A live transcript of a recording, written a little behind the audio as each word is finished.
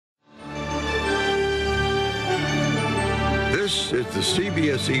This is the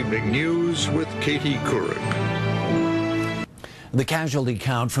CBS Evening News with Katie Couric. The casualty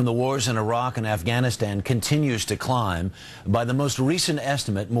count from the wars in Iraq and Afghanistan continues to climb. By the most recent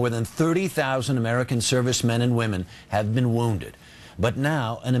estimate, more than 30,000 American servicemen and women have been wounded. But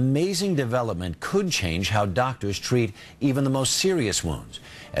now, an amazing development could change how doctors treat even the most serious wounds.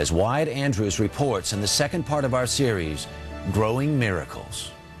 As Wyatt Andrews reports in the second part of our series, Growing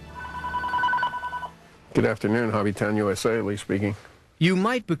Miracles. Good afternoon, Hobbytown USA, Lee speaking. You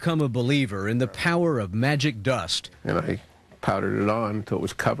might become a believer in the power of magic dust. And I powdered it on until it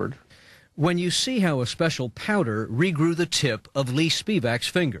was covered. When you see how a special powder regrew the tip of Lee Spivak's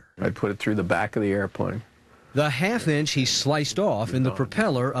finger. I put it through the back of the airplane. The half-inch he sliced off in the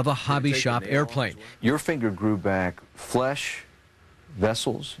propeller of a hobby shop airplane. Your finger grew back flesh,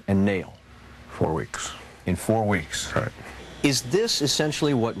 vessels, and nail. 4 weeks. In 4 weeks. Right. Is this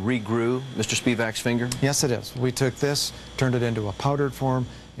essentially what regrew Mr. Spivak's finger? Yes, it is. We took this, turned it into a powdered form.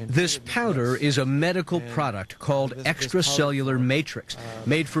 This powder is a medical product called extracellular matrix.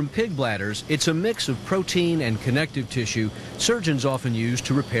 Made from pig bladders, it's a mix of protein and connective tissue surgeons often use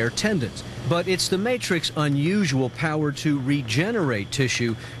to repair tendons. But it's the matrix's unusual power to regenerate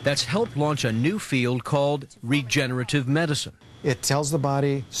tissue that's helped launch a new field called regenerative medicine. It tells the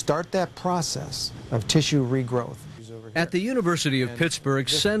body, start that process of tissue regrowth. At the University of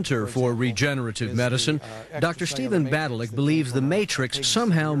Pittsburgh's Center for Regenerative Medicine, Dr. Stephen Badalik believes the matrix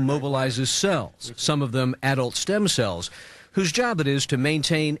somehow mobilizes cells, some of them adult stem cells, whose job it is to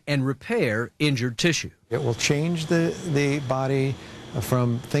maintain and repair injured tissue. It will change the body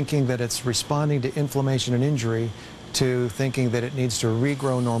from thinking that it's responding to inflammation and injury to thinking that it needs to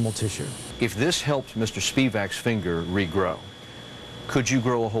regrow normal tissue. If this helps Mr. Spivak's finger regrow, could you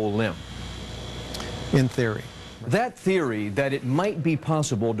grow a whole limb? In theory. That theory that it might be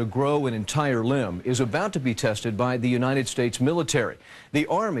possible to grow an entire limb is about to be tested by the United States military. The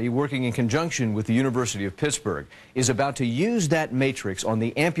Army, working in conjunction with the University of Pittsburgh, is about to use that matrix on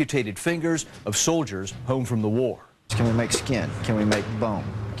the amputated fingers of soldiers home from the war. Can we make skin? Can we make bone?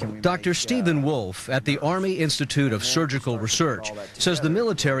 Dr. Stephen Wolf at the Army Institute of Surgical Research says the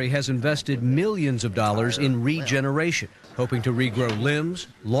military has invested millions of dollars in regeneration, hoping to regrow limbs,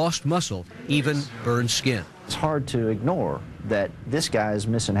 lost muscle, even burned skin. It's hard to ignore that this guy is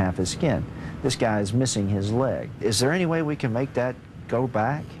missing half his skin. This guy is missing his leg. Is there any way we can make that go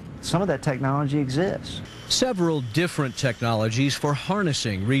back? Some of that technology exists. Several different technologies for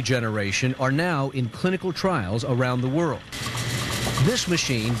harnessing regeneration are now in clinical trials around the world. This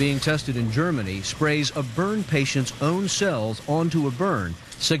machine, being tested in Germany, sprays a burned patient's own cells onto a burn,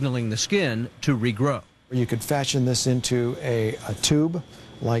 signaling the skin to regrow. You could fashion this into a tube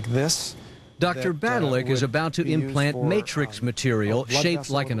like this. Dr. Badalik is about to implant matrix material shaped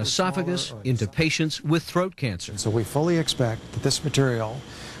like an esophagus into patients with throat cancer. So we fully expect that this material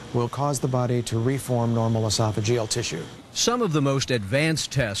will cause the body to reform normal esophageal tissue. Some of the most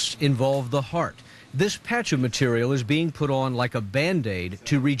advanced tests involve the heart. This patch of material is being put on like a Band-Aid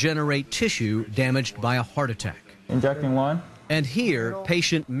to regenerate tissue damaged by a heart attack. Injecting one. And here,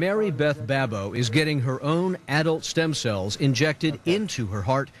 patient Mary Beth Babo is getting her own adult stem cells injected into her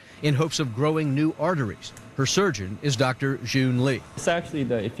heart in hopes of growing new arteries. Her surgeon is Dr. Jun Lee. It's actually,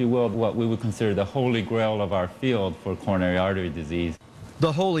 if you will, what we would consider the holy grail of our field for coronary artery disease.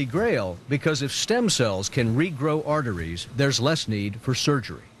 The holy grail, because if stem cells can regrow arteries, there's less need for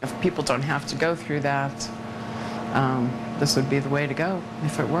surgery. If people don't have to go through that, this would be the way to go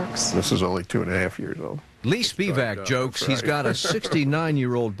if it works. This is only 2.5 years old. Lee Spivak jokes he's got a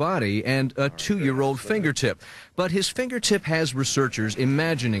 69-year-old body and a 2-year-old fingertip. But his fingertip has researchers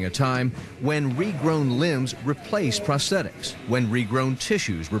imagining a time when regrown limbs replace prosthetics, when regrown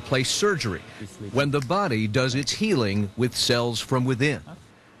tissues replace surgery, when the body does its healing with cells from within.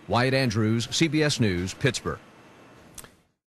 Wyatt Andrews, CBS News, Pittsburgh.